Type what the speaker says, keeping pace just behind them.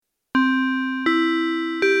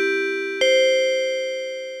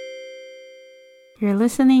You're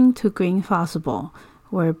listening to Green Possible,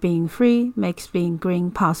 where being free makes being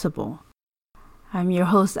green possible. I'm your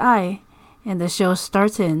host, I, and the show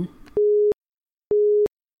starts in.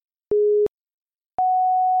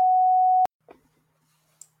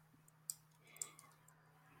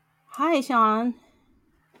 Hi, Shawn.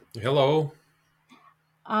 Hello.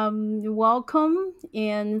 Welcome,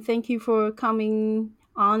 and thank you for coming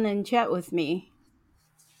on and chat with me.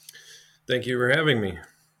 Thank you for having me.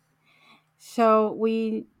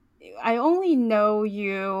 I only know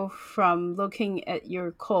you from looking at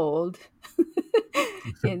your code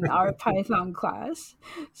in our Python class.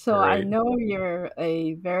 All So I right. know you're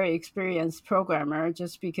a very experienced programmer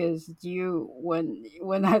just because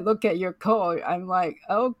when I look at your code, I'm like,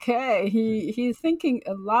 okay, he's thinking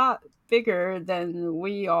a lot bigger than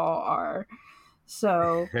we all are.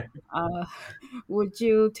 So uh, would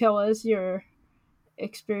you tell us your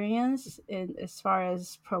experience in as far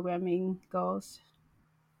as programming goes?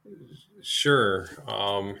 Sure.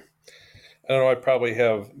 I don't know. I probably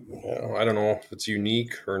have, I don't know if it's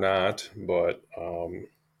unique or not, but,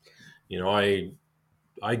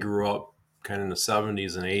 I grew up kind of in the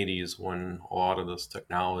 70s and 80s when a lot of this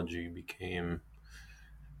technology became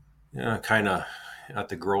kind of at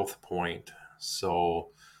the growth point. So,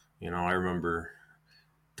 I remember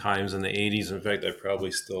times in the 80s. In fact, I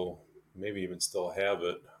probably still, maybe even still have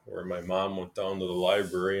it, where my mom went down to the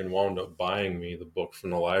library and wound up buying me the book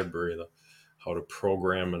from the library, how to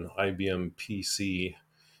program an IBM PC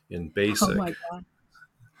in Oh BASIC. my God.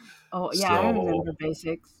 Oh yeah, I So, remember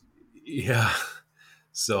basics. yeah.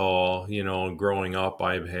 So, growing up,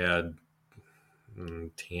 I've had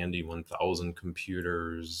Tandy 1000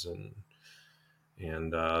 computers and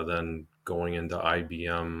then going into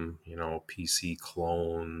IBM, PC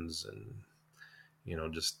clones and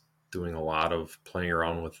just doing a lot of playing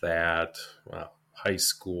around with that. High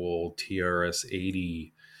school TRS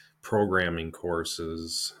 80 programming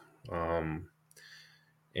courses. Um,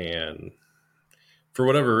 and for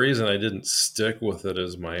whatever reason, I didn't stick with it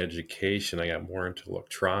as my education. I got more into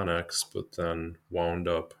electronics, but then wound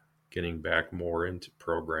up getting back more into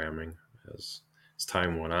programming as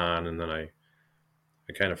time went on. And then I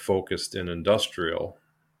kind of focused in industrial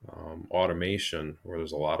automation, where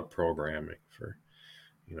there's a lot of programming for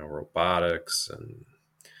robotics and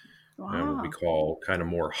what we Wow. call kind of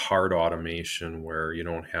more hard automation, where you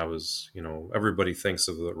don't have as, everybody thinks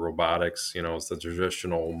of the robotics, as the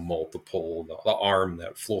traditional multiple, the arm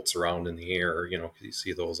that floats around in the air, 'cause you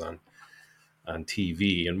see those on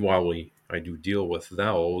TV. And while I do deal with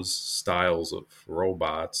those styles of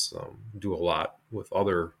robots, do a lot with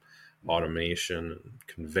other automation and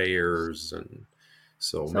conveyors, and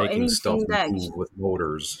so So making stuff anything that move with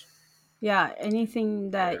motors. yeah,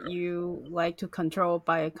 anything that you like to control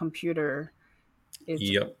by a computer, it's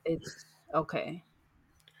Yep. it's okay.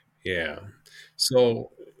 Yeah.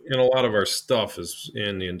 So, and a lot of our stuff is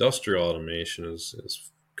in the industrial automation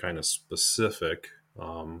is kind of specific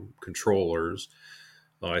controllers.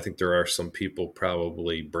 I think there are some people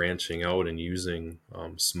probably branching out and using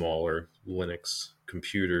smaller Linux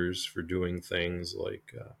computers for doing things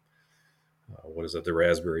like what is it, the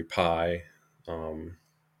Raspberry Pi.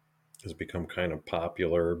 Has become kind of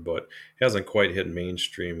popular, but hasn't quite hit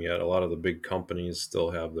mainstream yet. A lot of the big companies still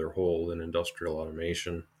have their hold in industrial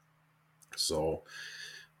automation. So,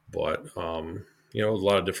 but a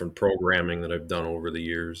lot of different programming that I've done over the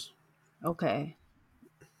years. Okay.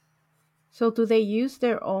 So do they use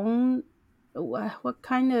their own what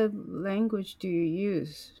kind of language do you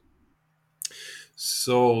use?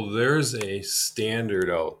 So there's a standard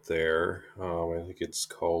out there. I think it's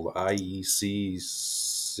called IEC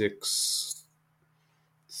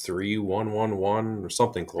 63111 or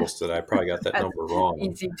something close to that. I probably got that That's number wrong.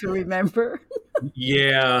 easy to remember.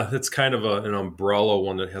 Yeah, it's kind of an umbrella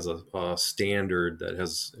one that has a standard that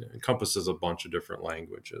has encompasses a bunch of different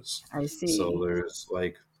languages. I So see. there's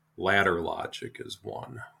like ladder logic is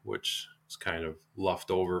one, which is kind of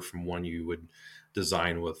left over from one you would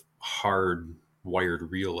design with hard wired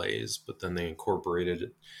relays, but then they incorporated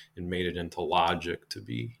it and made it into logic to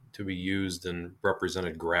be used and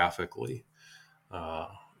represented graphically uh,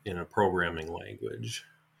 in a programming language.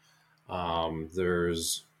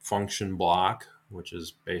 There's function block, which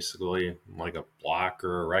is basically like a block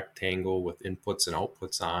or a rectangle with inputs and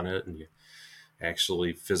outputs on it, and you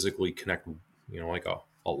actually physically connect, like a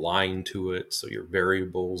line to it. So your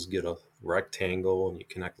variables get a rectangle, and you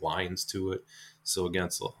connect lines to it. So again,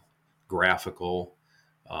 it's a graphical.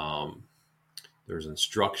 Um, there's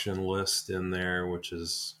instruction list in there, which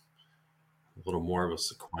is a little more of a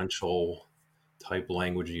sequential type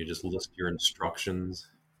language. You just list your instructions.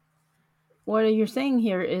 what you're saying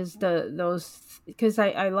here is the those, because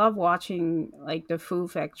I love watching like the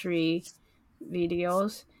food factory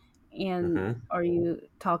videos. And Hmm. are you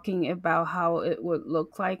talking about how it would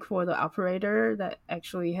look like for the operator that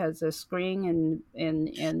actually has a screen and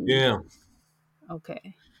Yeah.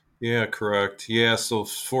 okay. Yeah, correct. Yeah, so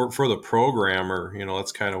for the programmer,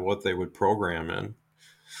 that's kind of what they would program in.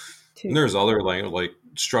 And To there's other language like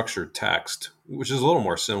structured text, which is a little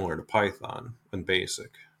more similar to Python and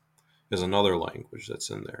BASIC, is another language that's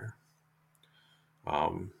in there.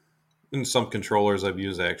 Um, and some controllers I've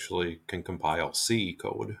used actually can compile C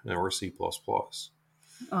code or C++.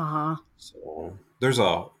 uh-huh. So there's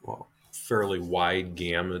a fairly wide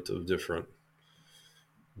gamut of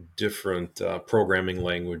different programming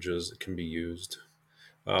languages that can be used.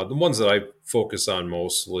 The ones that I focus on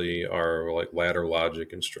mostly are like ladder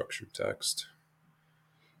logic and structured text.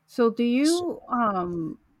 So do So,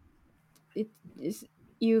 you it is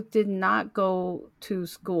you did not go to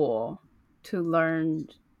school to learn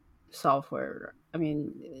software, I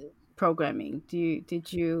mean, programming.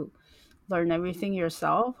 Did you learn everything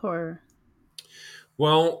yourself or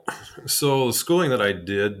well, so the schooling that I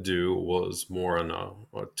did do was more on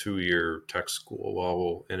a 2-year tech school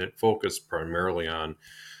level, and it focused primarily on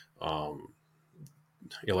um,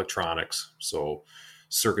 electronics. So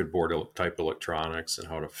circuit board type electronics and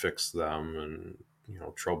how to fix them and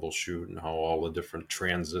troubleshoot and how all the different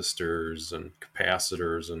transistors and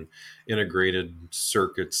capacitors and integrated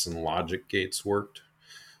circuits and logic gates worked.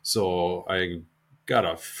 So I got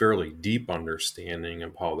a fairly deep understanding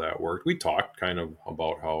of how that worked. We talked kind of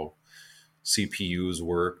about how CPUs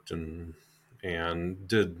worked and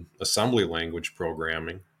did assembly language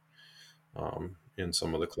programming in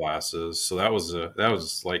some of the classes. So that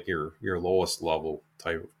was like your lowest level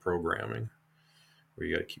type of programming where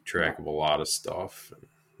you got to keep yeah. track of a lot of stuff and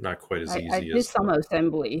not quite as I easy did as some the.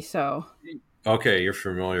 assembly, so Okay, you're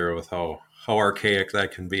familiar with how archaic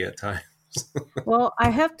that can be at times. well, I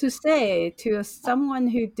have to say, to someone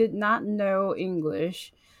who did not know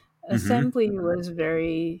English, Hmm. assembly was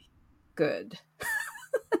very good.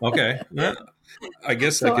 Okay, I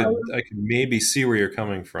guess I So I could was I could maybe see where you're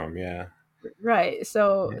coming from. Yeah. right.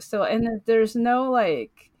 So Yeah. and then there's no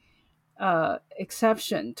like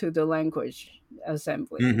exception to the language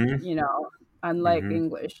assembly, Hmm. unlike Hmm.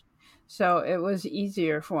 English. So it was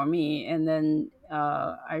easier for me. And then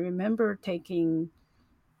I remember taking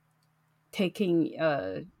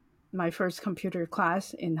my first computer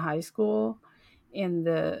class in high school, and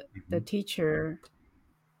the Hmm. teacher,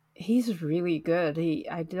 he's really good.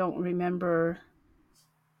 I don't remember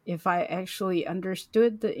if I actually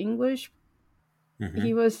understood the English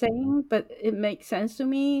he Hmm. was saying, but it makes sense to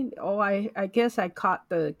me. Oh, I guess I caught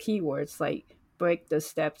the keywords like break the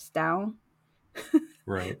steps down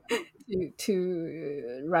Right.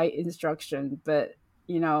 to write instruction. But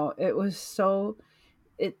it was so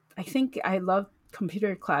it. I think I loved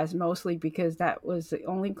computer class mostly because that was the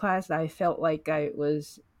only class I felt like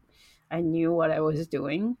I knew what I was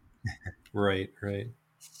doing. Right. Right.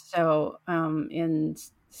 So and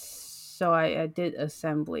so I did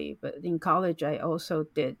assembly, but in college I also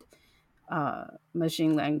did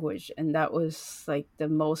machine language, and that was like the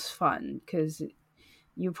most fun because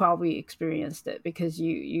you probably experienced it because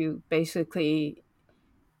you're basically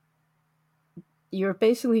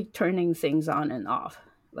turning things on and off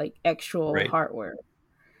like actual Right. hardware.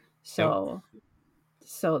 Yep.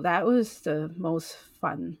 So that was the most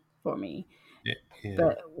fun for me. Yeah. Yeah.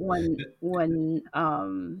 But when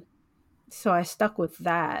so I stuck with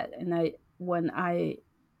that, and I when I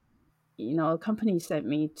a company sent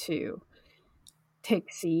me to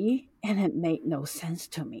take C, and it made no sense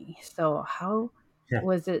to me. So how Yeah.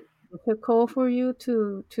 was it difficult for you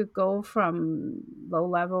to go from low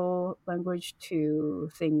level language to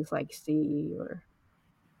things like C or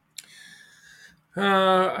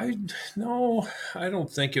I no, I don't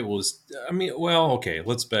think it was. I mean, well, okay,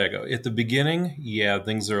 let's back up. At the beginning, yeah,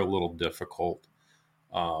 things are a little difficult.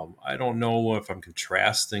 I don't know if I'm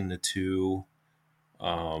contrasting the two.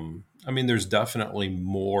 I mean, there's definitely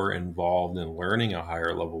more involved in learning a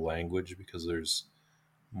higher level language because there's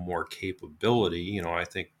more capability. I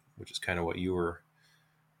think, which is kind of what you were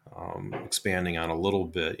expanding on a little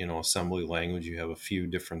bit. Assembly language, you have a few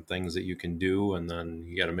different things that you can do, and then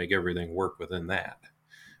you got to make everything work within that.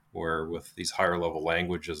 Where with these higher level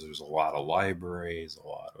languages, there's a lot of libraries, a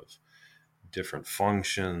lot of different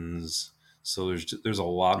functions. So there's a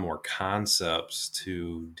lot more concepts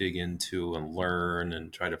to dig into and learn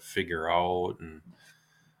and try to figure out. And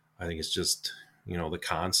I think it's just the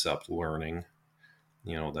concept learning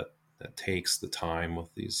that takes the time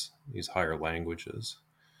with these higher languages.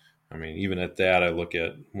 I mean, even at that, I look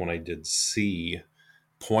at when I did C,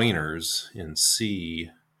 pointers in C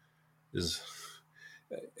is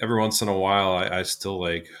every once in a while, I still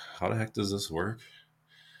like, how the heck does this work?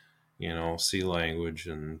 C language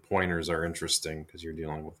and pointers are interesting because you're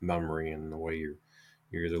dealing with memory and the way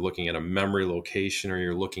you're either looking at a memory location or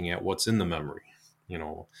you're looking at what's in the memory. You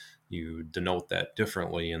know, you denote that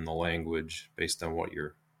differently in the language based on what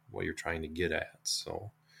you're trying to get at.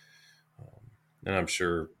 So, and I'm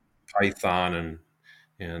sure Python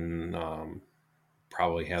and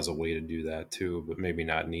probably has a way to do that too, but maybe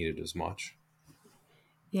not needed as much.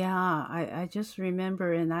 Yeah, I just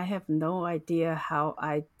remember, and I have no idea how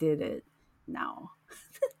I did it now.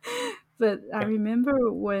 But I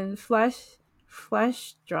remember when flash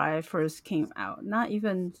drive first came out. Not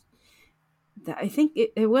even I think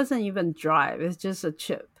it wasn't even drive. It's just a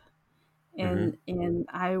chip, Mm-hmm. and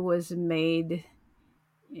I was made.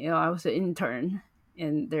 I was an intern,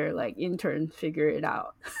 and they're like, intern, figure it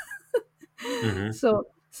out. Mm-hmm.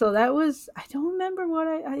 So that was, I don't remember what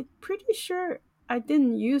I'm pretty sure I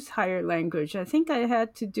didn't use higher language. I think I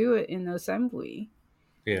had to do it in assembly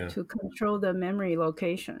Yeah. to control the memory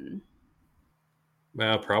location.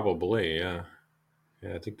 Well, probably. Yeah.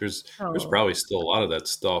 Yeah, I think there's So probably still a lot of that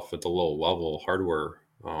stuff at the low level hardware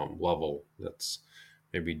level that's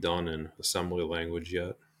maybe done in assembly language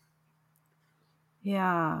yet.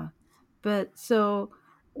 yeah, but so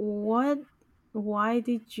what? Why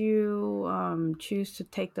did you choose to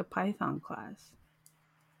take the Python class?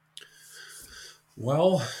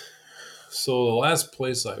 Well, so the last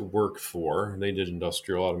place I worked for, they did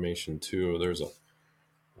industrial automation too. There's a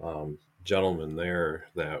gentleman there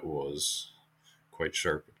that was quite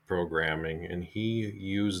sharp at programming, and he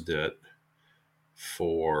used it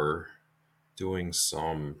for doing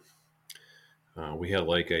some. We had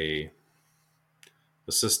like a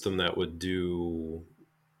system that would do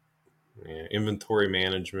inventory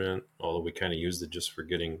management, although we kind of used it just for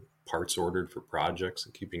getting parts ordered for projects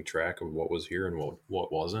and keeping track of what was here and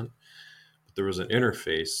what wasn't. But there was an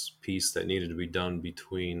interface piece that needed to be done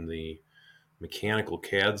between the mechanical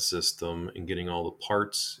CAD system and getting all the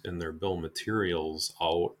parts in their bill of materials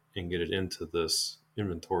out and get it into this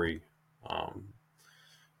inventory um,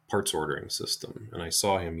 parts ordering system. And I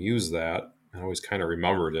saw him use that. I always kind of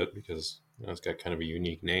remembered it because it's got kind of a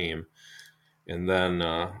unique name. And then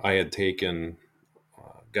I had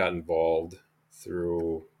got involved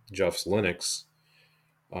through Jeff's Linux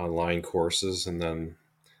online courses, and then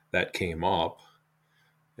that came up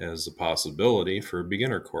as a possibility for a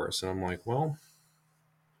beginner course. And I'm like, well,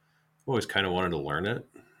 I've always kind of wanted to learn it.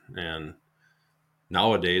 And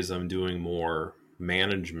nowadays I'm doing more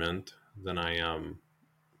management than I am,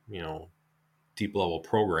 you know, deep level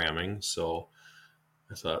programming. So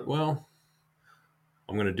I thought, well,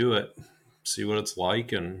 I'm going to do it, see what it's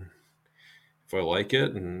like. And if I like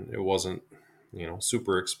it, and it wasn't,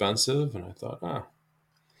 super expensive. And I thought,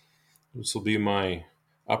 this will be my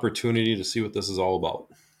opportunity to see what this is all about.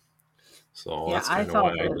 So Yeah, that's kind of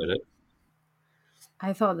why I did it.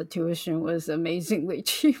 I thought the tuition was amazingly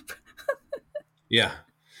cheap. Yeah,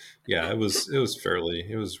 yeah, it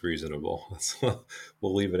was reasonable.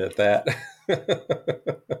 We'll leave it at that.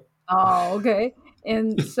 Oh, okay.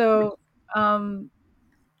 And so, um,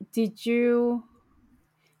 did you?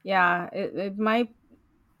 Yeah, it might,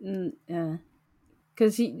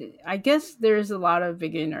 because I guess there's a lot of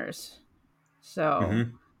beginners. So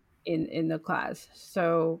Hmm. in the class,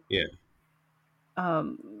 so Yeah.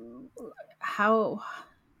 um, how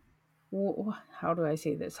how do I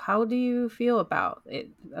say this? How do you feel about it,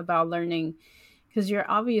 about learning? Because you're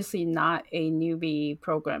obviously not a newbie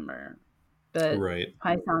programmer, but Right.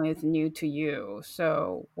 Python is new to you.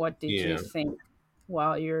 So what did you Yeah. think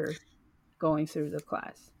while you're going through the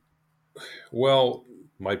class? Well,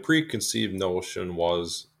 my preconceived notion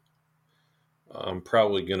was I'm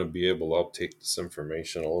probably going to be able to uptake this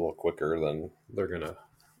information a little quicker than they're going to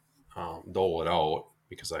dole it out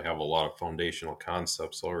because I have a lot of foundational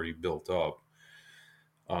concepts already built up.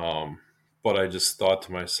 Um, but I just thought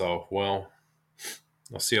to myself, well,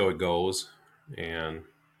 I'll see how it goes, and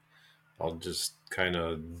I'll just kind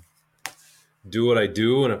of do what I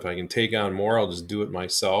do. And if I can take on more, I'll just do it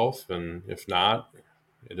myself. And if not,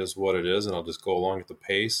 it is what it is, and I'll just go along at the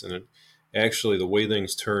pace. And it actually, the way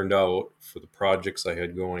things turned out for the projects I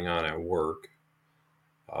had going on at work,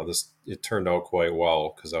 this it turned out quite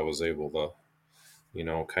well because I was able to,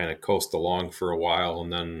 kind of coast along for a while,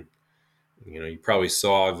 and then, you probably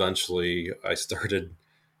saw eventually I started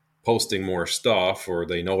posting more stuff, or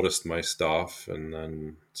they noticed my stuff, and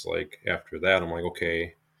then it's like after that, I'm like,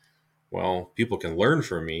 okay, well, people can learn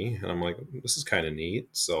from me, and I'm like, this is kind of neat.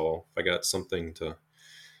 So if I got something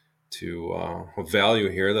a value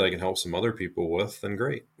here that I can help some other people with, then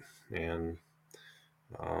great. And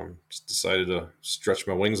just decided to stretch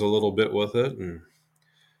my wings a little bit with it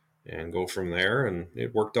and go from there. And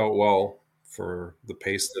it worked out well for the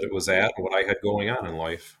pace that it was at and what I had going on in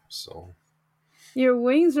life. So Your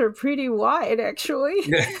wings are pretty wide, actually.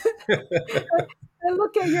 yeah, I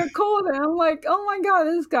look at your code and I'm like, oh my god,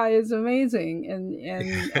 this guy is amazing, and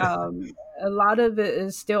a lot of it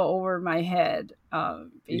is still over my head,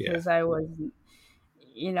 yeah, because I was,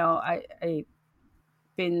 I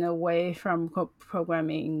been away from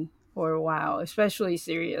programming for a while, especially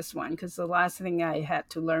serious one, because the last thing I had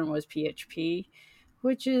to learn was PHP,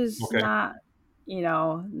 which is okay, not,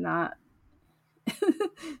 not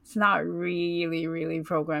it's not really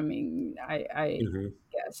programming. I hmm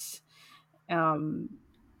guess, um,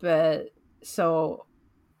 but so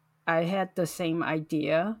I had the same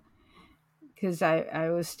idea because I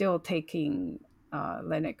was still taking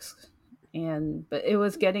Linux, and but it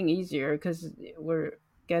was getting easier because we're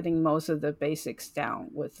getting most of the basics down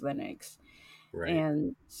with Linux, right,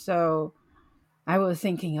 and so I was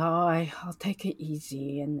thinking, oh, I'll take it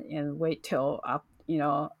easy and wait till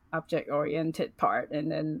object oriented part,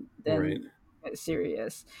 and right, then get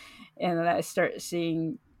serious, and then I start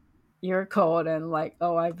seeing your code and like,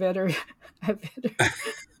 oh, I better I better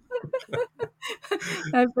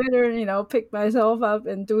I better, pick myself up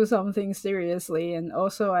and do something seriously. And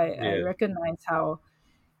also, I yeah, recognize how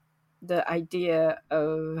the idea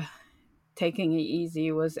of taking it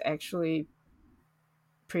easy was actually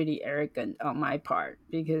pretty arrogant on my part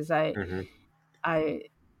because hmm I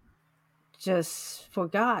just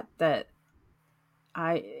forgot that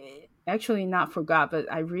I actually not forgot,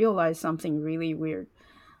 but I realized something really weird.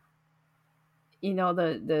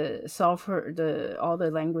 The software, the all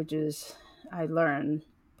the languages I learned,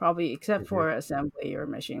 probably except hmm for assembly or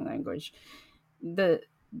machine language, the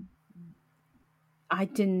I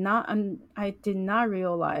did not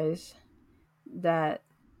realize that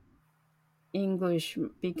English,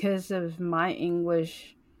 because of my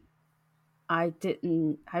English,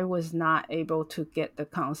 I was not able to get the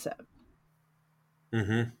concept.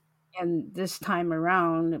 hmm And this time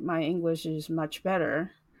around my English is much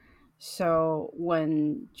better. So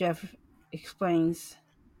when Jeff explains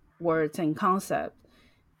words and concept,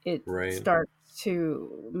 it right, starts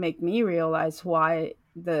to make me realize why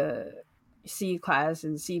the C class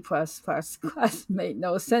and C plus plus class made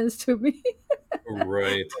no sense to me.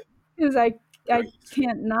 right, Because I right,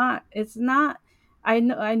 can't not. It's not. I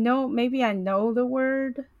know. Maybe I know the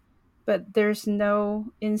word, but there's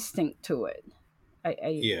no instinct to it. I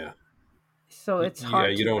yeah, So it's yeah. hard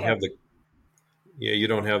You to don't get.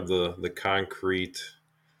 have the concrete.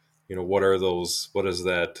 What are those? What does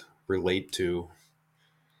that relate to?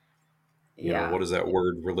 What Yeah. does that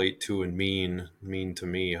word relate to and mean to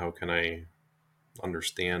me? How can I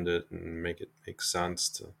understand it and make it make sense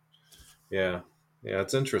to? Yeah, yeah.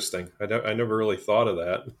 It's interesting. I never really thought of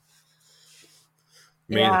that.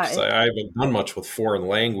 I mean, Yeah. because I haven't done much with foreign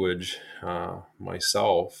language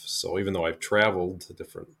myself. So even though I've traveled to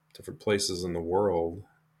different places in the world,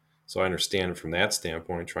 so I understand from that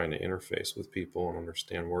standpoint, trying to interface with people and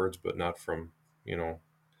understand words, but not from you know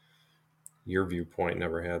your viewpoint.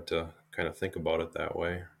 Never had to kind of think about it that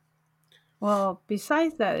way. Well,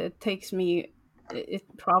 besides that, it takes me.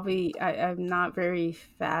 It probably I'm not very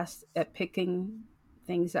fast at picking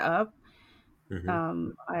things up. Hmm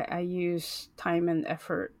I use time and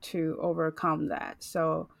effort to overcome that.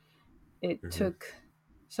 So it hmm took.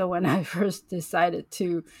 So when I first decided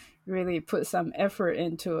to really put some effort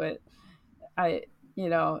into it, I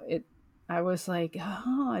it. I was like,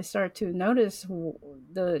 oh, I started to notice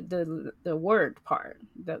the word part.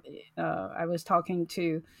 That I was talking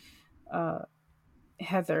to uh,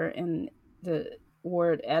 Heather, and the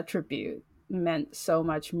word attribute meant so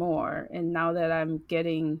much more. And now that I'm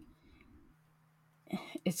getting,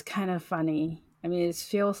 it's kind of funny. I mean, it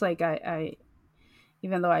feels like I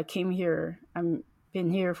even though I came here, I'm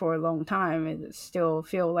been here for a long time, it still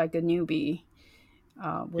feel like a newbie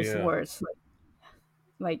with Yeah. words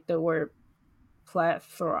like the word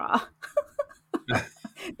plethora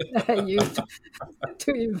that I used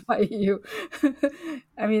to invite you.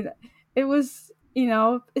 I mean, it was,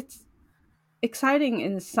 it's exciting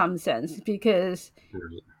in some sense because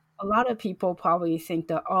Right. a lot of people probably think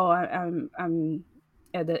that, oh, I'm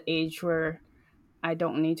at the age where I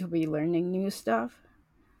don't need to be learning new stuff,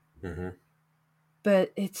 hmm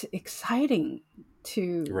but it's exciting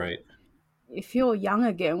to Right. you feel young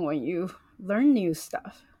again when you learn new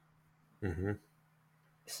stuff. hmm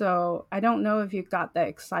So I don't know if you got that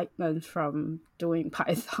excitement from doing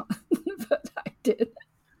Python, but I did.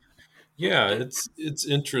 Yeah, it's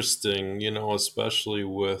interesting, especially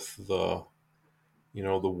with the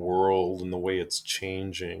world and the way it's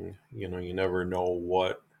changing. You never know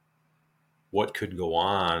what could go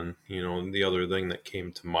on. And the other thing that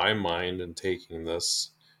came to my mind in taking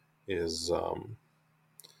this is,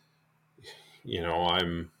 you know,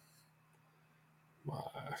 I'm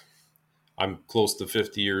I'm close to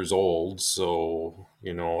 50 years old, so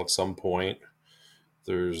at some point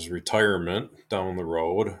there's retirement down the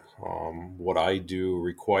road. What I do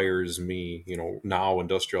requires me, now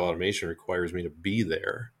industrial automation requires me to be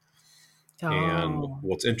there. And Oh,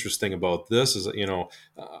 what's interesting about this is that,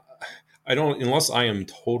 uh, I don't, unless I am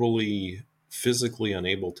totally physically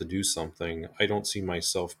unable to do something, I don't see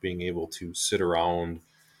myself being able to sit around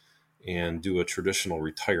and do a traditional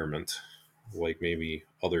retirement like maybe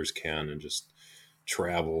others can and just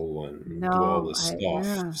travel and do all no, this I stuff.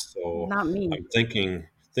 yeah, So not me. I'm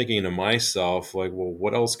thinking to myself, like, well,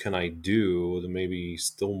 what else can I do to maybe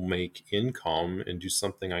still make income and do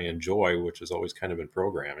something I enjoy, which has always kind of been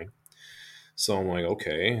programming. So I'm like,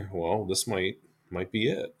 okay, well, this might be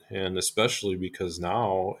it. And especially because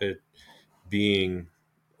now it being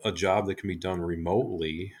a job that can be done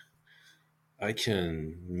remotely, I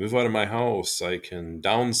can move out of my house. I can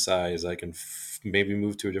downsize. I can maybe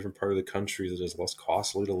move to a different part of the country that is less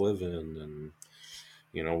costly to live in,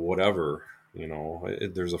 and whatever.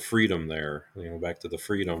 There's a freedom there. Back to the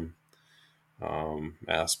freedom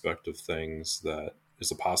aspect of things that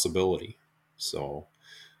is a possibility. So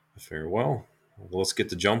I figure, well, let's get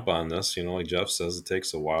the jump on this. Like Jeff says, it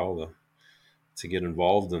takes a while to get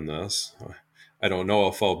involved in this. I don't know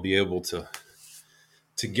if I'll be able to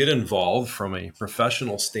get involved from a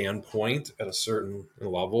professional standpoint at a certain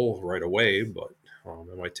level right away, but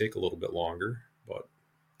it might take a little bit longer. But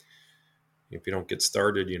if you don't get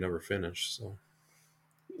started, you never finish. So,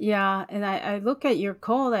 Yeah, and I look at your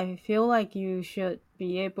code, I feel like you should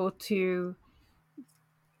be able to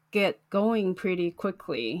get going pretty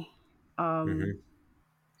quickly. Um, hmm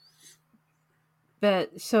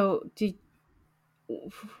but so did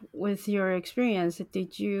with your experience,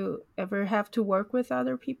 did you ever have to work with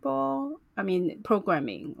other people? I mean,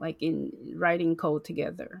 programming, like in writing code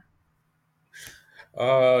together.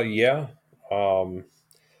 yeah. Um,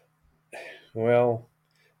 well,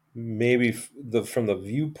 maybe from the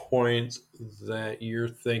viewpoint that you're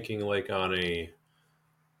thinking, like on a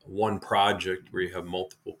one project where you have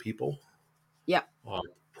multiple people Yeah. uh,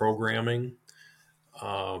 programming.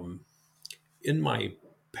 Um, in my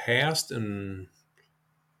past, and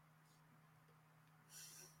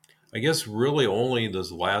I guess really only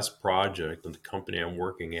this last project and the company I'm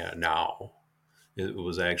working at now, it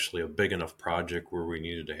was actually a big enough project where we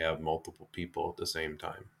needed to have multiple people at the same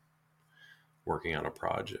time working on a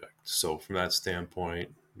project. So from that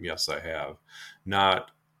standpoint, yes, I have.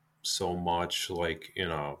 Not so much like in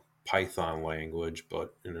a Python language,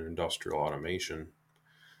 but in an industrial automation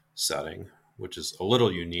setting, which is a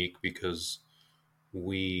little unique because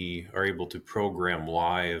we are able to program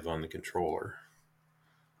live on the controller.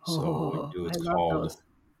 So we Oh, do I what's love called those.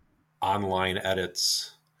 online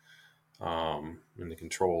edits in the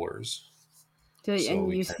controllers. So, So and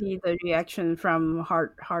we you kind see the reaction from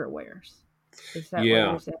hardwares. Is that what yeah,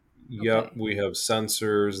 you're saying? yep. Okay. We have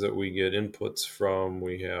sensors that we get inputs from.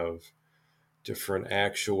 We have different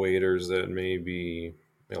actuators that may be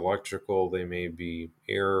electrical. They may be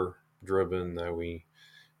air driven that we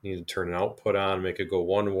need to turn an output on, make it go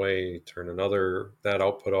one way, turn that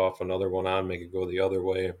output off, another one on, make it go the other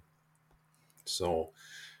way. So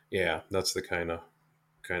yeah, that's the kind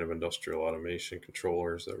of industrial automation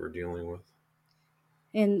controllers that we're dealing with.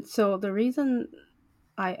 And so the reason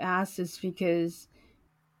I asked is because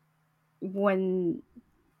when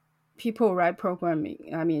people write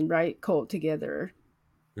programming, I mean, write code together,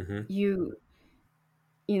 hmm you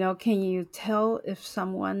can you tell if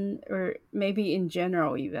someone, or maybe in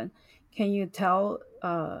general even, can you tell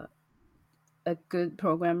a good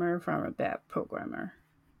programmer from a bad programmer,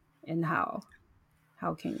 and how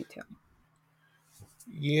can you tell?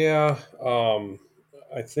 Yeah,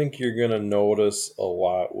 I think you're going to notice a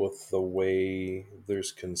lot with the way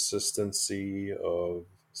there's consistency of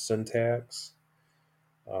syntax.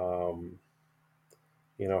 Um,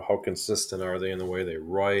 how consistent are they in the way they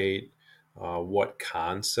write? What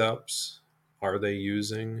concepts are they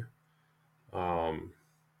using? Um,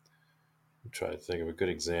 I'm trying to think of a good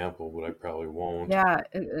example, but I probably won't. Yeah,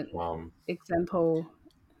 Um, example.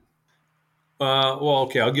 well,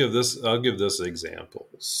 okay, I'll give this example.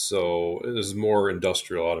 So this is more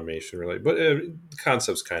industrial automation related, but the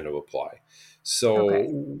concepts kind of apply. So Okay.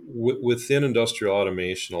 within industrial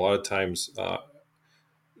automation, a lot of times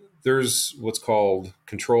There's what's called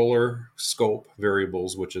controller scope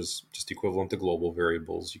variables, which is just equivalent to global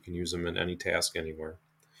variables. You can use them in any task anywhere.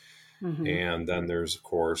 Hmm. And then there's of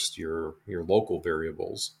course your local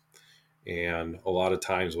variables. And a lot of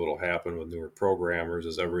times what will happen with newer programmers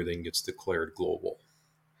is everything gets declared global.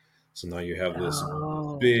 So now you have this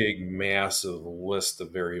Oh. big, massive list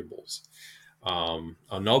of variables.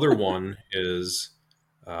 Another one is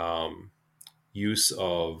um, use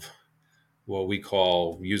of what we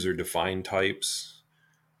call user defined types,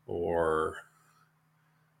 or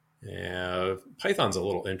Python's a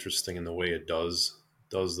little interesting in the way it does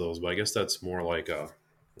those, but I guess that's more like a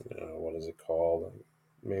what is it called?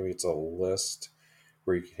 Maybe it's a list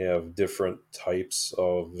where you can have different types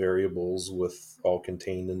of variables with all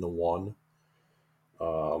contained into one.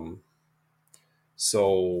 Um,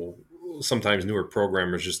 so sometimes newer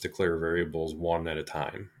programmers just declare variables one at a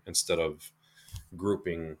time instead of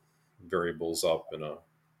grouping variables up in a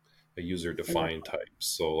user And defined type.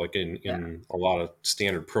 So like yeah. in a lot of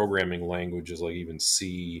standard programming languages, like even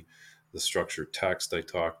C, the structured text I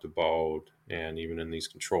talked about, and even in these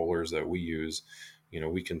controllers that we use,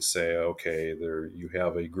 we can say, okay, there you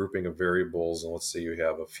have a grouping of variables, and let's say you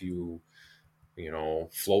have a few,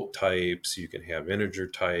 float types, you can have integer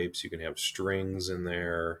types, you can have strings in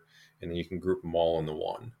there, and then you can group them all into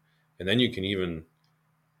one. And then you can even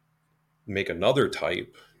make another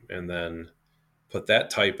type and then put that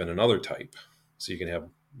type in another type. So you can have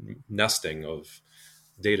nesting of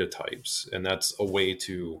data types. And that's a way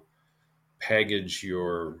to package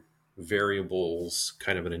your variables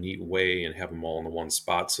kind of in a neat way and have them all in the one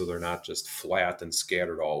spot so they're not just flat and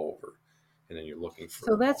scattered all over. And then you're looking for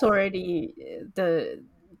So them that's all. already the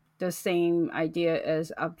same idea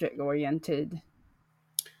as object oriented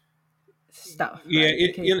stuff, Yeah, right?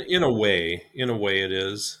 Because in a way it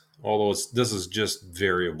is. Although this is just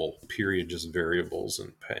variable, period, just variables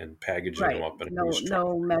and packaging them right, up in a new no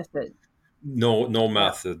structure. method. No Yeah,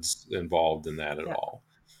 methods involved in that at yeah, all.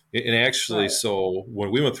 And actually, right. so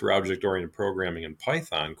when we went through object oriented programming in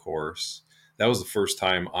Python course, that was the first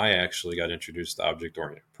time I actually got introduced to object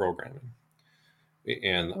oriented programming,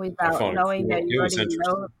 and I Without found it knowing that cool. you It was already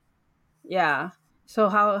know. interesting. Yeah. So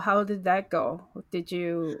how did that go? Did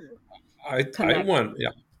you I connect? went,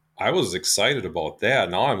 yeah, I was excited about that.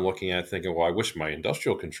 Now I'm looking at it thinking, well, I wish my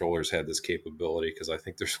industrial controllers had this capability, because I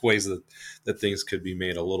think there's ways that things could be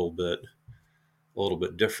made a little bit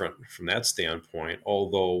different from that standpoint.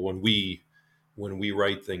 Although when we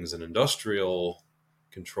write things in industrial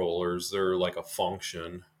controllers, they're like a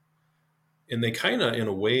function, and they kind of in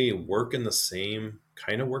a way work in the same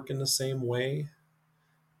way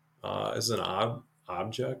as an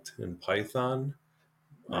object in Python.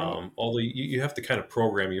 Right. Although you have to kind of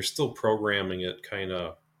program, you're still programming it kind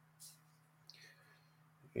of,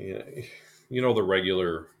 the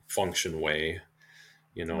regular function way.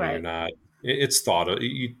 You're Right. not. It's thought of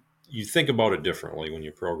you think about it differently when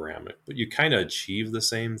you program it, but you kind of achieve the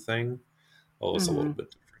same thing, although it's a little Hmm.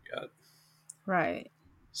 bit different yet. Right.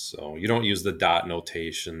 So you don't use the dot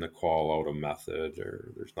notation, the call out a method,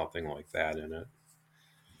 or there's nothing like that in it.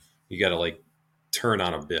 You got to like turn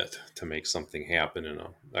on a bit to make something happen in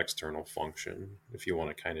an external function if you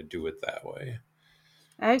want to kind of do it that way.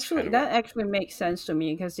 It's kind Actually, of a that actually makes sense to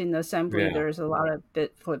me because in assembly yeah. there's a lot of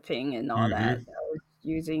bit flipping and all that. Hmm. I was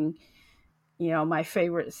using, my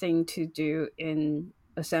favorite thing to do in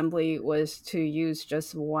assembly was to use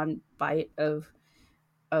just one byte of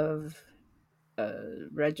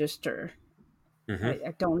register. Hmm.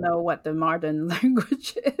 I don't know what the modern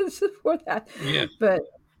language is for that, Yeah. but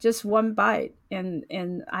just one byte,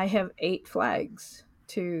 and I have 8 flags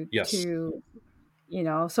Yes. to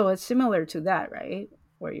so it's similar to that, right?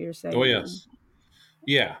 What you're Oh saying. yes.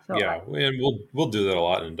 Yeah, So yeah, and we'll do that a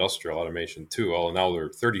lot in industrial automation too. Oh, now they're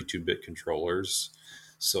 32-bit controllers,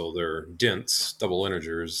 so they're DINTs, double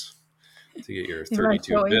integers, to get your am I 32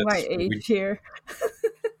 showing my bits. age here?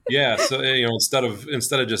 Yeah, so instead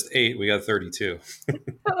of just 8, we got 32.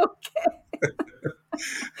 Okay.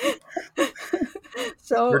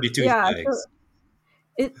 So 32 yeah, so flags.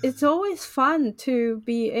 it's always fun to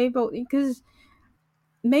be able because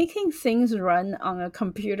making things run on a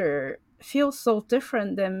computer feels so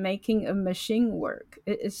different than making a machine work.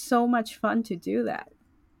 It's so much fun to do that.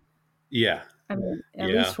 Yeah, I mean,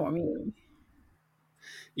 at least yeah, for me.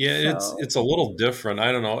 yeah. It's So it's a little different.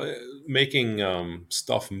 I don't know. Making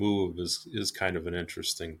stuff move is kind of an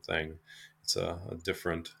interesting thing. It's a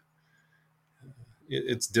different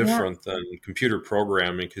it's yeah, different than computer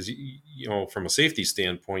programming, because from a safety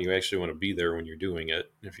standpoint you actually want to be there when you're doing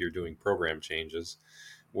it if you're doing program changes,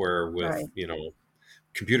 where with right.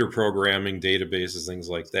 computer programming, databases, things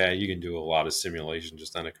like that, you can do a lot of simulation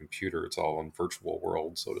just on a computer. It's all in virtual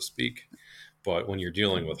world, so to speak. But when you're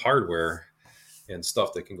dealing with hardware and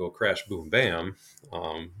stuff that can go crash, boom, bam,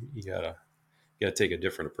 you gotta take a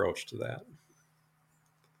different approach to that.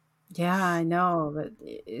 Yeah, I know, but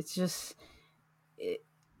it's just it,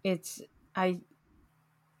 it's I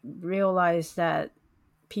realize that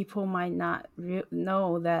people might not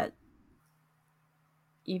know that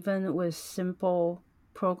even with simple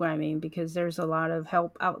programming, because there's a lot of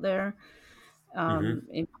help out there. Hmm.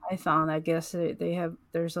 In Python, I guess they have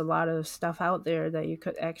there's a lot of stuff out there that you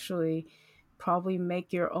could actually probably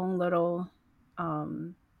make your own little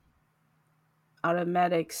um,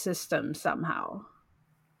 automatic system somehow.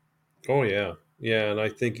 Oh yeah, yeah, and I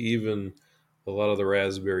think even a lot of the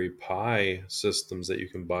Raspberry Pi systems that you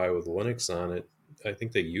can buy with Linux on it, I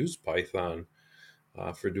think they use Python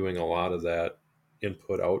for doing a lot of that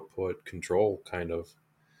input output control kind of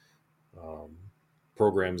um,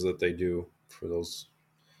 programs that they do for those.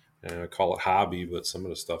 I call it hobby, but some of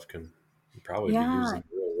the stuff can probably be used Yeah, in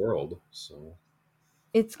the real world. So,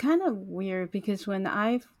 it's kind of weird because when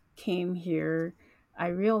I came here, I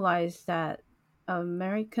realized that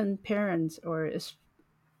American parents,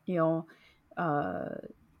 you know, uh,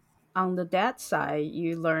 on the dad side,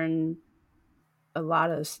 you learn a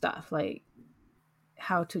lot of stuff like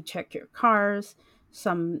how to check your cars.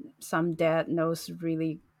 Some dad knows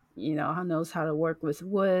really, knows how to work with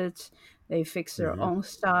woods. They fix their hmm. own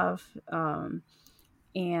stuff,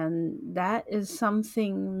 and that is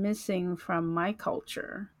something missing from my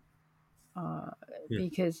culture. Uh,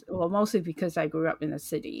 because, well, mostly because I grew up in a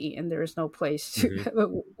city and there is no place to Hmm. have a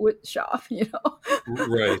wood shop,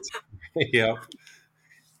 Right. Yep.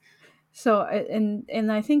 So,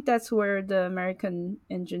 and I think that's where the American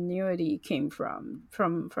ingenuity came from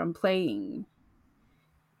playing.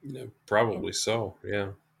 Yeah, And probably so.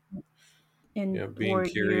 Yeah. Yeah. Being were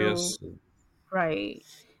curious. you right?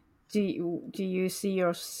 Do you see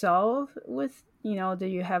yourself with, do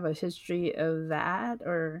you have a history of that,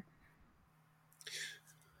 or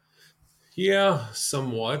Yeah,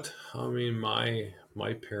 somewhat. I mean, my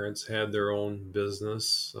parents had their own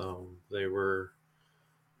business.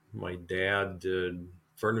 My dad did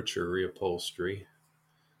furniture reupholstery,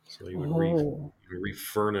 so oh, he would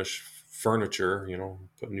refurnish furniture.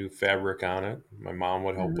 Put new fabric on it. My mom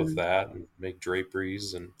would help with mhm. that and make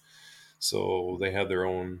draperies, and so they had their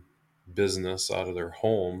own business out of their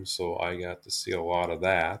home. So I got to see a lot of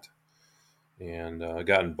that, and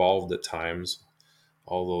got involved at times.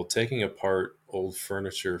 Although taking apart old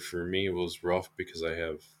furniture for me was rough because I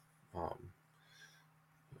have, um,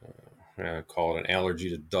 I call it an allergy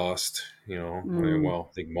to dust. Mm. Well,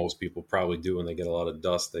 I think most people probably do when they get a lot of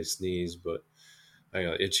dust, they sneeze. But I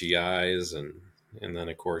got itchy eyes, and then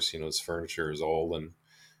of course, this furniture is old, and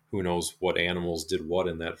who knows what animals did what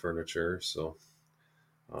in that furniture. So,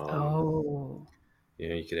 um, Oh,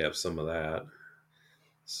 you could have some of that.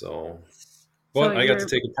 So, so but I got to you're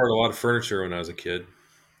take apart a lot of furniture when I was a kid.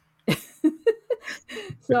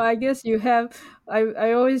 so I guess you have.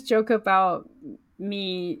 I always joke about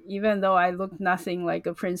me, even though I look nothing like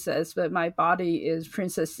a princess, but my body is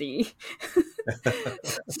princessy.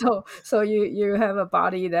 So you have a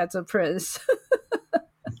body that's a prince.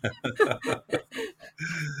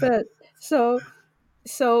 But so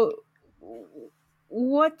so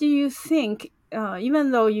what do you think,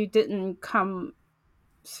 even though you didn't come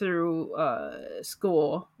through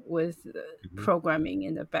school with Mhm. programming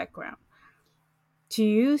in the background, do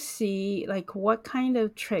you see like what kind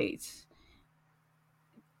of traits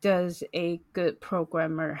does a good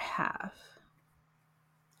programmer have?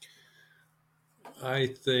 I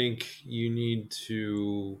think you need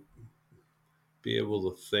to be able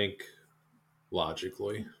to think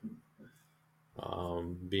logically.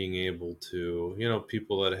 Being able to,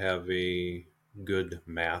 people that have a good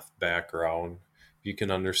math background, if you can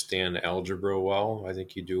understand algebra well, I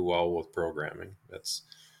think you do well with programming. That's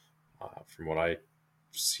from what I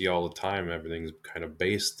see all the time, everything's kind of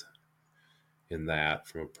based in that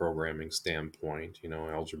from a programming standpoint,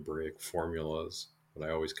 algebraic formulas, what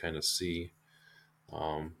I always kind of see.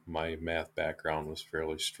 My math background was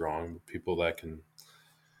fairly strong, but people that can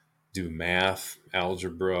do math,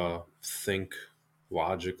 algebra, think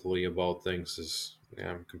logically about things is,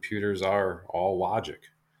 yeah, computers are all logic.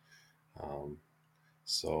 Um,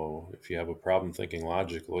 so if you have a problem thinking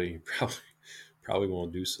logically, you probably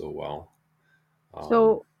won't do so well.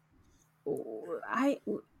 Um, So I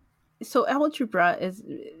so algebra is,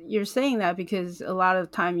 you're saying that because a lot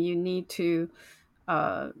of time you need to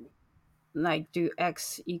uh like do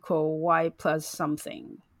x equal y plus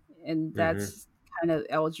something, and mhm. that's kind of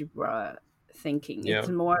algebra thinking. It's Yeah.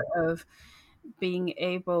 more of being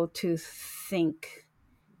able to think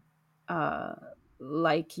uh,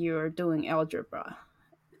 like you're doing algebra.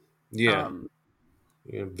 Yeah. Um,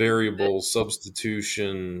 Variable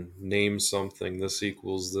substitution, name something, this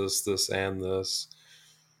equals this, and this.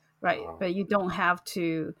 right, Um, but you don't have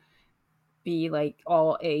to be like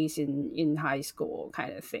all A's in high school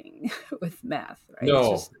kind of thing with math, right? It's no,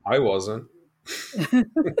 just I wasn't.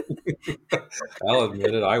 I'll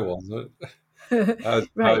admit it, I wasn't. I was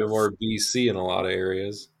right. probably more BC in a lot of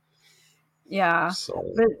areas. Yeah, So,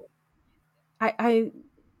 but I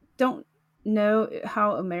don't know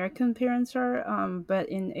how American parents are, but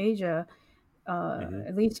in Asia, hmm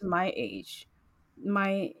at least my age,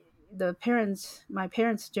 my my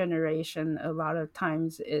parents' generation, a lot of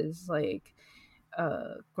times is like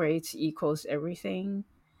grades equals everything.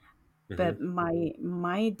 hmm But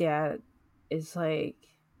my dad is like,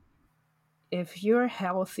 if you're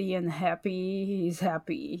healthy and happy, he's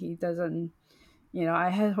happy. He doesn't, I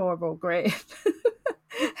had horrible grades.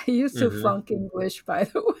 I used to hmm flunk English, by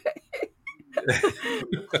the way.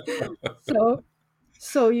 So,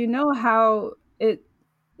 so you know how it,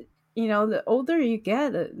 the older you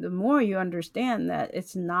get, the more you understand that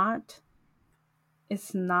it's not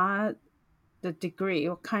the degree,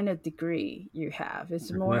 what kind of degree you have.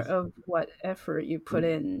 It's more hmm of what effort you put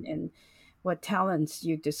in and what talents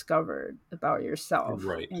you discovered about yourself,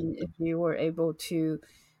 Right, and if you were able to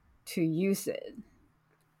use it.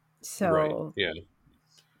 right. So, Yeah.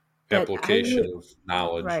 but I would, Application of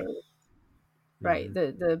knowledge. right, right, hmm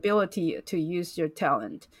the ability to use your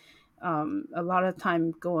talent. A lot of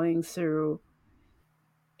time going through,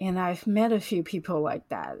 and I've met a few people like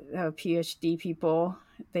that, PhD people.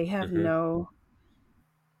 They have hmm no,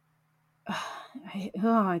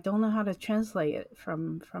 I don't know how to translate it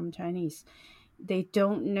from Chinese. They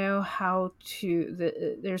don't know how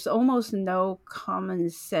to. There's almost no common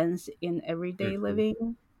sense in everyday hmm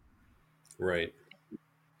living, Right.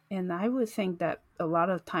 and I would think that a lot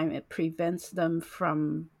of time it prevents them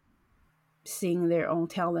from seeing their own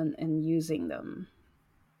talent and using them.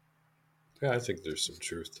 Yeah, I think there's some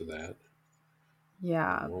truth to that.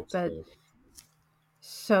 Yeah, It's, but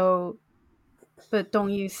so, but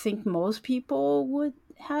don't you think most people would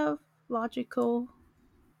have logical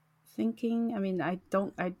thinking? I mean, I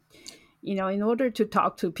don't. In order to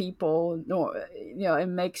talk to people, no, it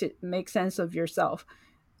make sense of yourself.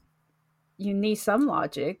 You need some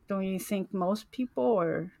logic. Don't you think most people,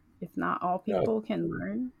 or if not all yeah. people, can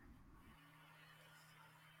learn?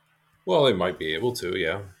 Well, they might be able to.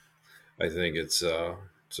 Yeah. I think it's a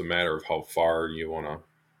matter of how far you want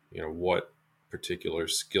to, what particular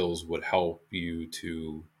skills would help you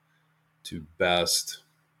to best,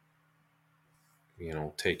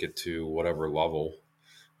 take it to whatever level,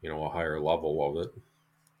 a higher level of it.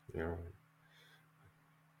 You know,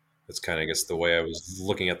 that's kind of, I guess, the way I was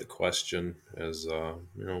looking at the question as,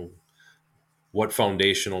 what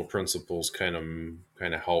foundational principles kind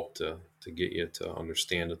of help to get you to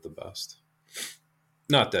understand it the best.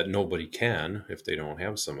 Not that nobody can if they don't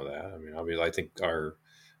have some of that. I mean, obviously, I think our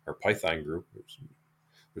Python group,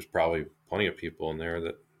 there's probably plenty of people in there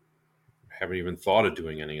that haven't even thought of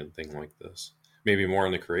doing anything like this. Maybe more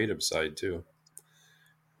on the creative side too.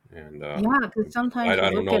 And Yeah, because I sometimes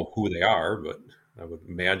you don't look at, know who they are, but I would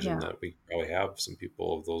imagine yeah, that we probably have some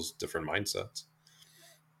people of those different mindsets.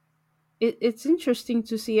 it's interesting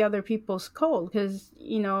to see other people's code because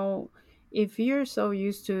if you're so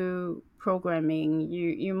used to programming,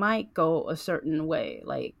 you might go a certain way.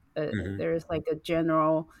 Like hmm there's like a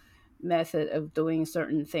general method of doing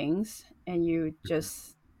certain things, and you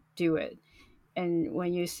just do it. And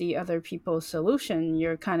when you see other people's solution,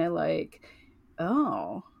 you're kind of like,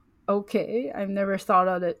 oh, okay, I've never thought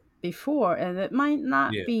of it before, and it might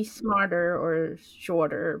not Yeah, be smarter or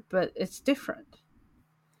shorter, but it's different.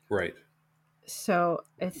 right. So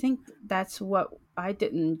I think that's what I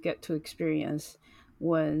didn't get to experience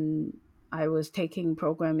when I was taking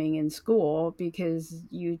programming in school, because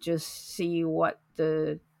you just see what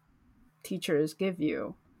the teachers give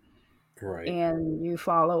you Right. and you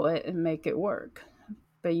follow it and make it work.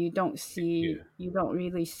 But Yeah. you don't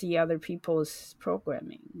really see other people's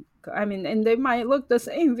programming. I mean, and they might look the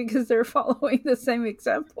same because they're following the same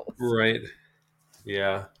examples. Right.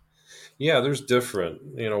 Yeah. Yeah. There's different,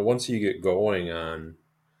 once you get going on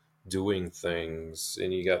doing things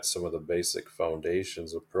and you got some of the basic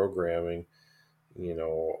foundations of programming, you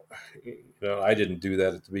know, I didn't do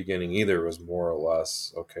that at the beginning either. It was more or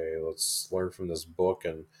less, okay, let's learn from this book.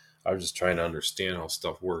 And I was just trying to understand how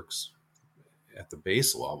stuff works at the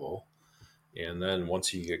base level. And then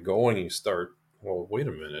once you get going, you start well, wait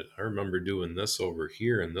a minute. I remember doing this over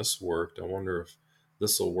here and this worked. I wonder if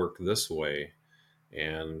this will work this way.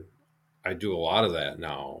 And I do a lot of that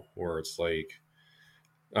now where it's like,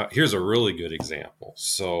 here's a really good example.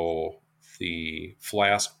 So the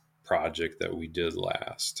Flask project that we did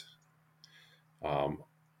last, um,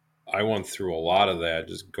 I went through a lot of that,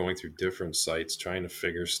 just going through different sites, trying to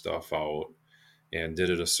figure stuff out, and did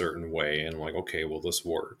it a certain way. And I'm like, okay, well, this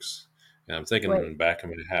works. And I'm thinking in Wait, the back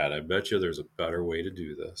of my head, I bet you there's a better way to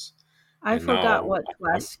do this. I And forgot now what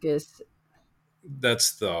Flask is.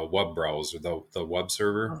 that's the web browser, the web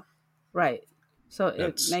server. Oh, right. So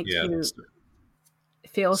it That's makes yeah, you, it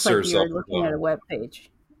feels like serves you're up looking at the a web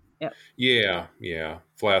page. Yep. yeah.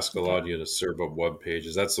 Flask Okay. allowed you to serve up web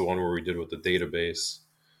pages. That's the one where we did with the database.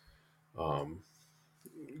 Um,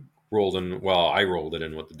 rolled in. Well, I rolled it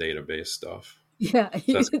in with the database stuff. Yeah, So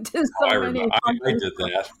you that's did how so I remember. many I funky did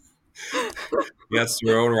stuff. that. Yes,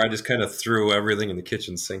 where I just kind of threw everything in the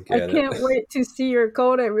kitchen sink I at it. can't wait to see your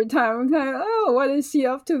code every time. I'm kind of, oh, what is he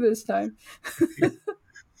up to this time?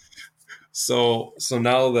 So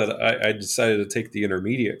now that I decided to take the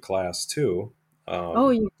intermediate class too, Oh,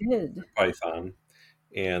 um, you did. Python,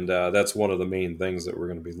 and that's one of the main things that we're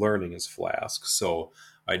going to be learning is Flask. So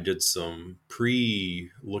I did some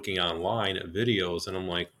pre looking online at videos, and I'm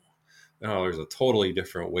like, oh, there's a totally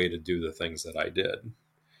different way to do the things that I did.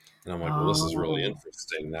 And I'm like, well, this is really Oh,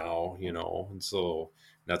 interesting now, you know. And so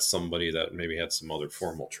that's somebody that maybe had some other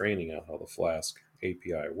formal training on how the Flask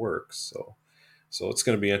API works. So it's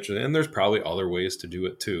going to be interesting. And there's probably other ways to do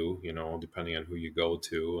it too, you know, depending on who you go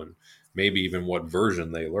to and maybe even what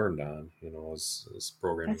version they learned on, you know, as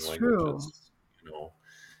programming that's true. languages, you know,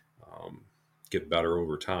 um, get better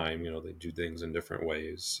over time. You know, they do things in different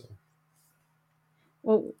ways. So.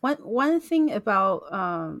 Well, one thing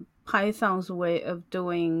about Python's way of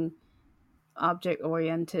doing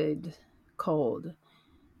object-oriented code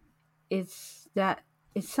is that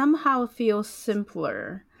it somehow feels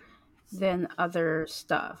simpler than other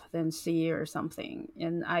stuff, than C or something.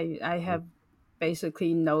 And I have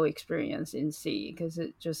basically no experience in C because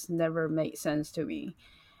it just never made sense to me.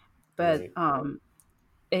 But Right.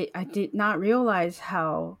 I did not realize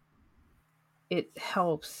how it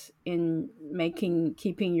helps in making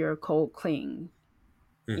keeping your code clean.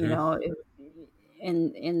 You Mm-hmm. know,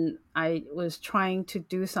 and I was trying to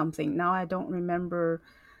do something. Now I don't remember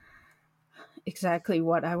exactly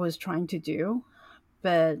what I was trying to do,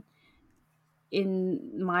 but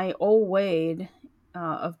in my old way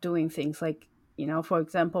of doing things, like, for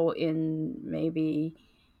example, in maybe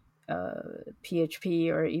PHP,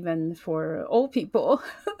 or even for old people,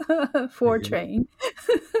 Mm-hmm. Fortrain,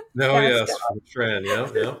 No, Pascal. yes, for the trend.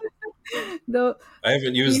 Yeah, yeah. Though I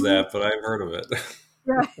haven't used even that, but I've heard of it.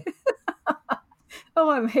 right. Oh,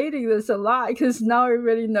 I'm hating this a lot because now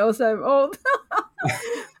everybody knows I'm old.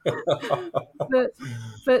 but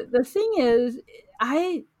but the thing is,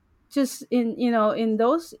 I just in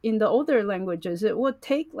those, in the older languages, it would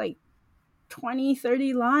take like 20,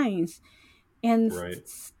 30 lines. and Right.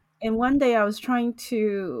 and one day I was trying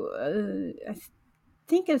to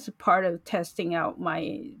think it's a part of testing out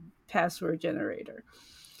my password generator,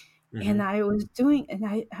 and Mm-hmm. I was doing,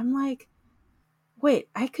 and I'm like, wait,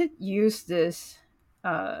 I could use this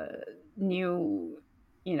uh new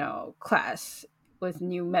class with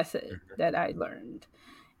new method that I learned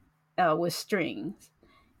with strings,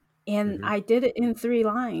 and Mm-hmm. I did it in 3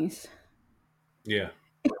 lines. Yeah.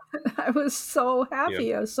 I was so Yeah.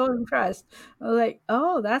 happy. I was so impressed. I was like,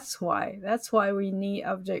 oh, that's why. That's why we need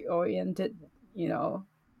object oriented, you know,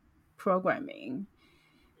 programming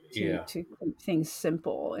to Yeah. keep things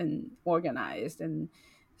simple and organized. And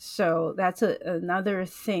so that's another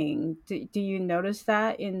thing. Do you notice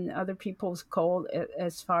that in other people's code,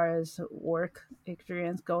 as far as work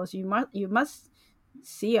experience goes? You must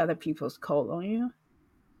see other people's code, don't you?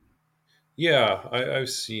 Yeah. I've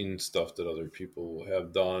seen stuff that other people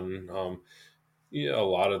have done. Yeah, a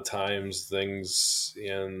lot of times things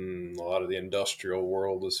in a lot of the industrial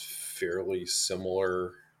world is fairly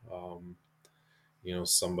similar. Um, you know,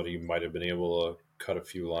 somebody might have been able to cut a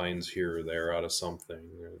few lines here or there out of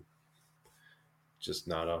something. Just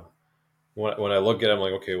not a when I look at it, I'm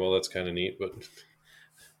like, okay, well, that's kind of neat, but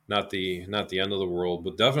not the end of the world.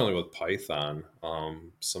 But definitely with Python,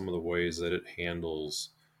 some of the ways that it handles,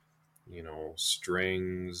 you know,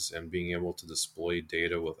 strings and being able to display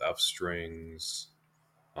data with f strings,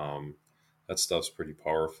 um, that stuff's pretty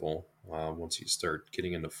powerful. Once you start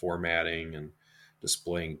getting into formatting and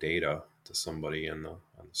displaying data to somebody on the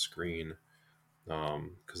screen,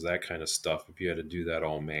 because that kind of stuff, if you had to do that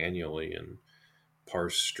all manually and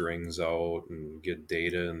parse strings out and get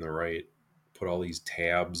data in the right put all these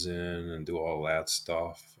tabs in and do all that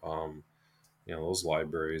stuff. Those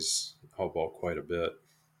libraries help out quite a bit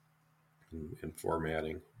in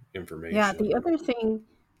formatting Yeah, information. the other thing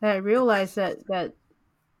that I realized that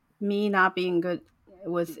me not being good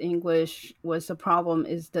with English was a problem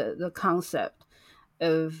is the concept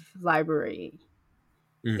of library.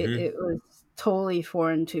 Hmm. It was totally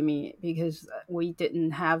foreign to me because we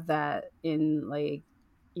didn't have that in like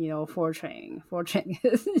Fortran. Fortran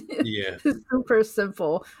Yeah. is super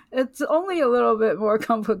simple. It's only a little bit more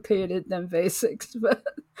complicated than basics, but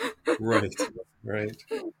Right. Right.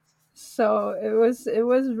 so it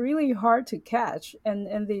was really hard to catch.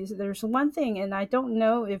 And there's one thing, and I don't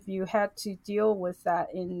know if you had to deal with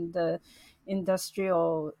that in the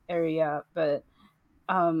industrial area, but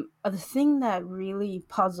the thing that really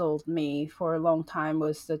puzzled me for a long time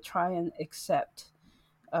was the try and accept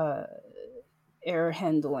uh, error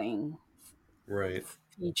handling Right.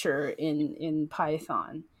 feature in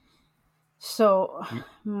Python. So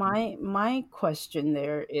my question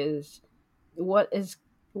there is, what is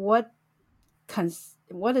what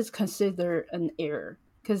what is considered an error?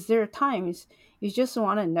 Because there are times you just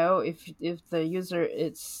want to know if the user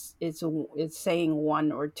it's saying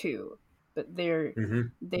one or two, but Hmm.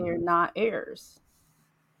 they're not errors.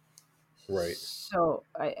 Right. So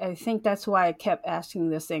I think that's why I kept asking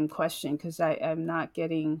the same question, because I'm not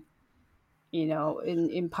getting,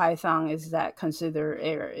 in Python, is that considered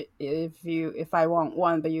error? If I want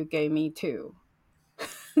one but you gave me two,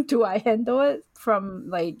 do I handle it from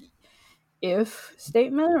like if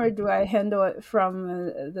statement, or do I handle it from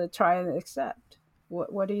the try and accept?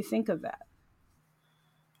 What do you think of that?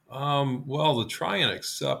 Well, the try and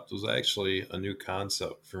accept was actually a new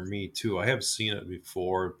concept for me too. I have seen it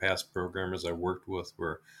before. Past programmers I worked with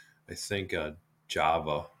where I think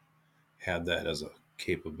Java had that as a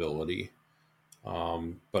capability.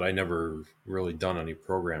 But I never really done any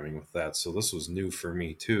programming with that, so this was new for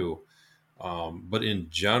me too. But in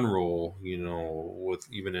general,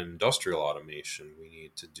 with even in industrial automation, we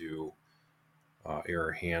need to do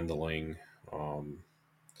error handling. Um,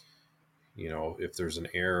 if there's an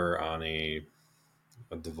error on a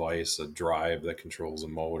device, a drive that controls a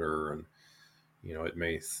motor, and it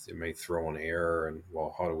may throw an error. And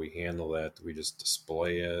well, how do we handle that? Do we just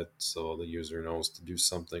display it so the user knows to do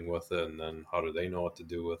something with it, and then how do they know what to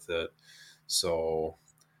do with it? So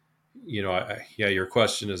yeah, your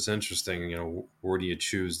question is interesting. Where do you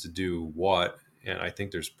choose to do what? And I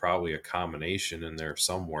think there's probably a combination in there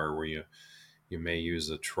somewhere where you may use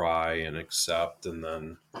a try and accept, and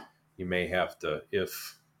then you may have to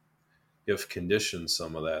if condition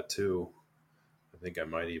some of that too. I think I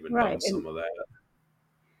might even Right. done And some of that.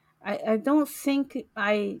 I don't think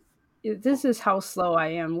this is how slow I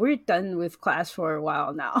am. We're done with class for a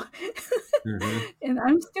while now. Hmm. And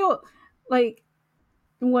I'm still like,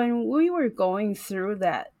 when we were going through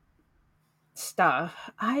that stuff,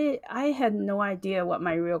 I had no idea what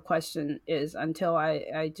my real question is until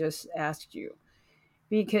I just asked you.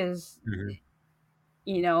 Because, Hmm.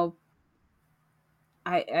 you know,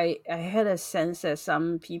 I had a sense that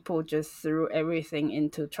some people just threw everything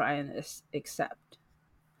into try and accept.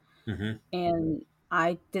 Hmm. And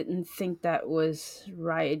I didn't think that was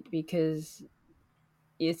right, because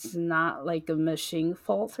it's not like a machine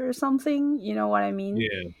fault or something. You know what I mean?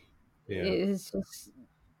 Yeah. Yeah. It's just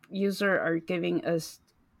user are giving us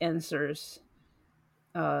answers.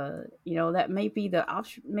 That may be the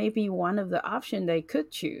option, maybe one of the option they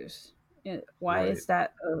could choose. Why Right. is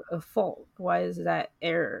that a fault? Why is that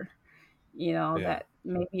error? Yeah. That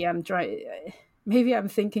maybe I'm trying, maybe I'm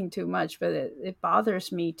thinking too much, but it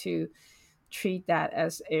bothers me to treat that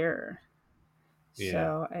as error. Yeah.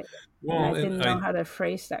 So I Well, and didn't know how to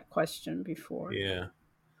phrase that question before. yeah,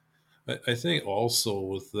 I think also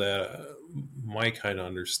with that, my kind of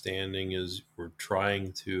understanding is we're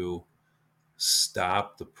trying to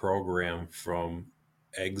stop the program from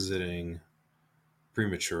exiting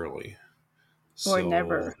prematurely. Or So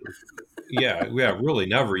never. yeah, really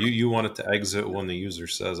never. You want it to exit when the user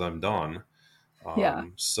says I'm done. Yeah.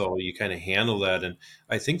 So you kind of handle that, and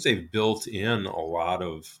I think they've built in a lot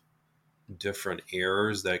of different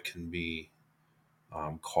errors that can be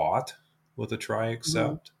caught with a try Hmm.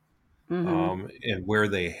 accept. Hmm. And where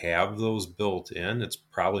they have those built in, it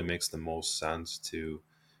probably makes the most sense to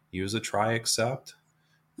use a try accept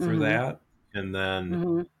for Hmm. that. And then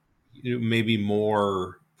Hmm. maybe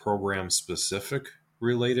more program specific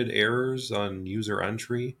related errors on user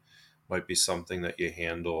entry might be something that you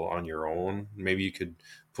handle on your own. Maybe you could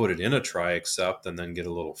put it in a try accept and then get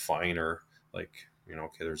a little finer, like,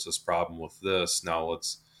 okay, there's this problem with this. Now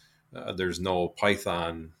there's no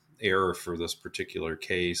Python error for this particular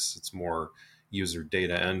case. It's more user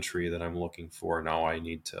data entry that I'm looking for. Now I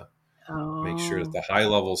need to make sure that Oh, the high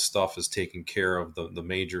level stuff is taken care of, the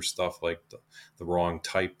major stuff like the wrong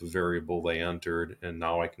type of variable they entered. And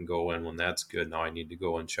now I can go in when that's good. Now I need to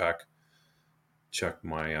go and check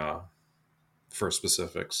my for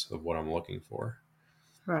specifics of what I'm looking for.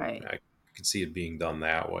 right. I can see it being done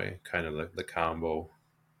that way, kind of the combo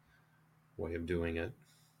way of doing it.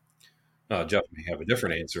 Jeff may have a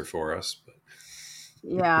different answer for us, but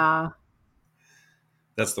Yeah,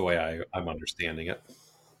 that's the way I'm understanding it.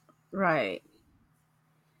 right.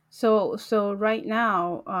 So right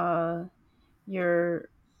now, you're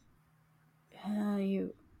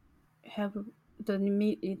you have the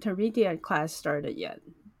intermediate class started yet?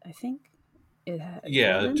 I think it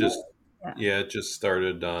Yeah, it hasn't it? just Yeah. yeah, it just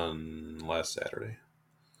started on last Saturday.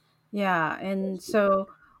 Yeah, and so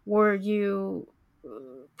were you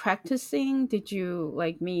practicing? Did you,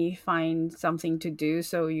 like me, find something to do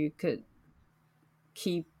so you could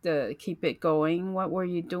keep it going? What were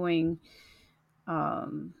you doing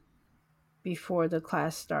um, before the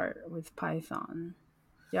class start with Python?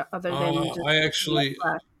 Yeah, other than just I looking at actually,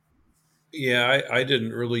 yeah, I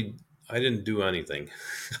didn't do anything.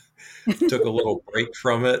 Took a Flash. little break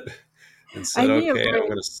from it and I said, need a okay,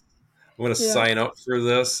 break. I'm gonna Yeah, sign up for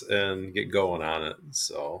this and get going on it.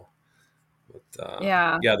 So, but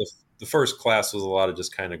yeah. yeah, the first class was a lot of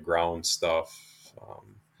just kind of ground stuff,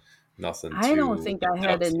 nothing I don't too think in I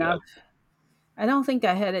had depth yet. enough. I don't think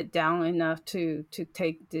I had it down enough to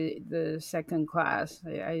take the second class.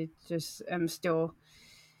 I just am still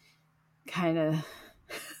kind of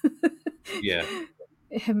Yeah,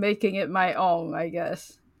 making it my own, I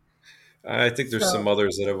guess. I think there's some So,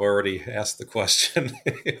 others that have already asked the question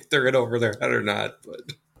if they're in over their head or not,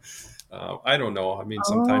 but I don't know. I mean,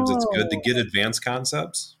 sometimes it's good to oh, get advanced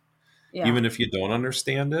concepts, yeah, even if you don't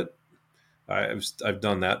understand it. I've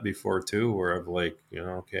done that before too, where I've like,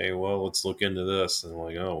 okay, well, let's look into this, and I'm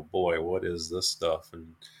like, oh boy, what is this stuff?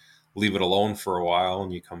 And leave it alone for a while,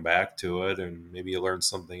 and you come back to it, and maybe you learn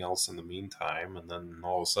something else in the meantime, and then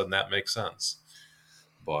all of a sudden that makes sense.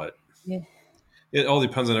 But yeah. it all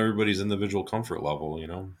depends on everybody's individual comfort level.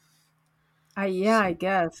 Yeah, I So,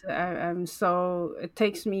 guess I'm so it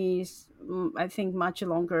takes me, I think, much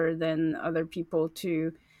longer than other people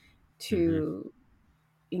hmm to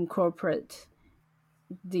incorporate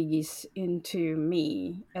these into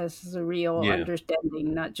me as a real yeah,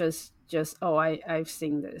 understanding, not just oh, I've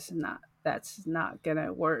seen this, not that's not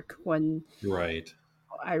gonna work when right,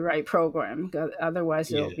 I write program.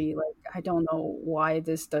 Otherwise, it'll yeah, be like I don't know why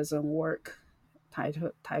this doesn't work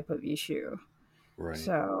type of issue.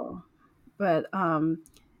 right. So, but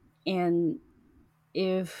and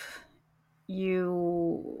if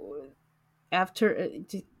you after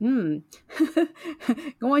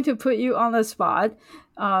going to put you on the spot,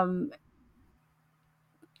 um,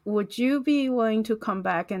 would you be willing to come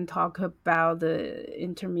back and talk about the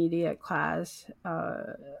intermediate class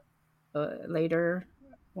later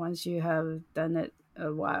once you have done it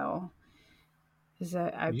a while? Is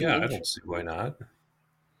that I'd be Yeah, I don't interested. see why not.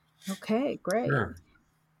 Okay, great. Sure.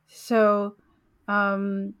 So,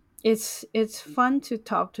 it's fun to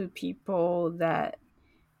talk to people that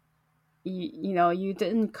you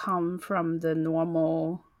didn't come from the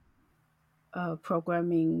normal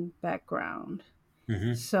programming background.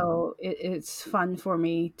 hmm So it's fun for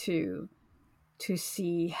me to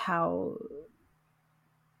see how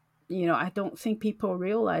I don't think people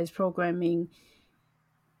realize programming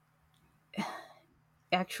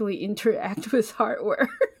actually interact with hardware.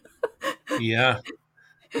 Yeah,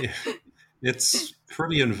 yeah, it's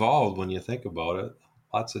pretty involved when you think about it.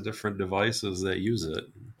 Lots of different devices that use it.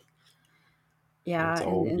 Yeah, It's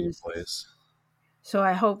all over the place. so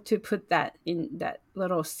I hope to put that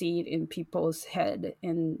little seed in people's head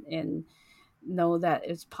and know that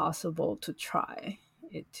it's possible to try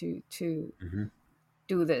it to hmm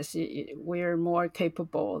do this. We're more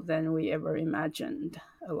capable than we ever imagined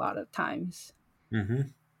a lot of times.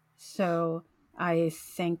 hmm So I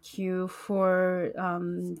thank you for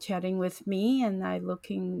chatting with me, and I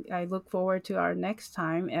look forward to our next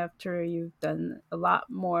time after you've done a lot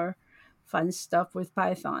more fun stuff with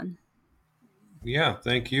Python. Yeah,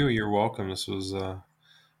 thank you. You're welcome. This was a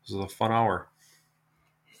fun hour.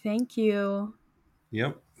 Thank you.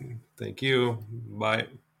 Yep. Thank you. Bye.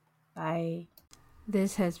 Bye.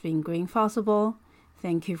 This has been Green Possible.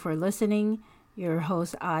 Thank you for listening. Your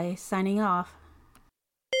host I signing off.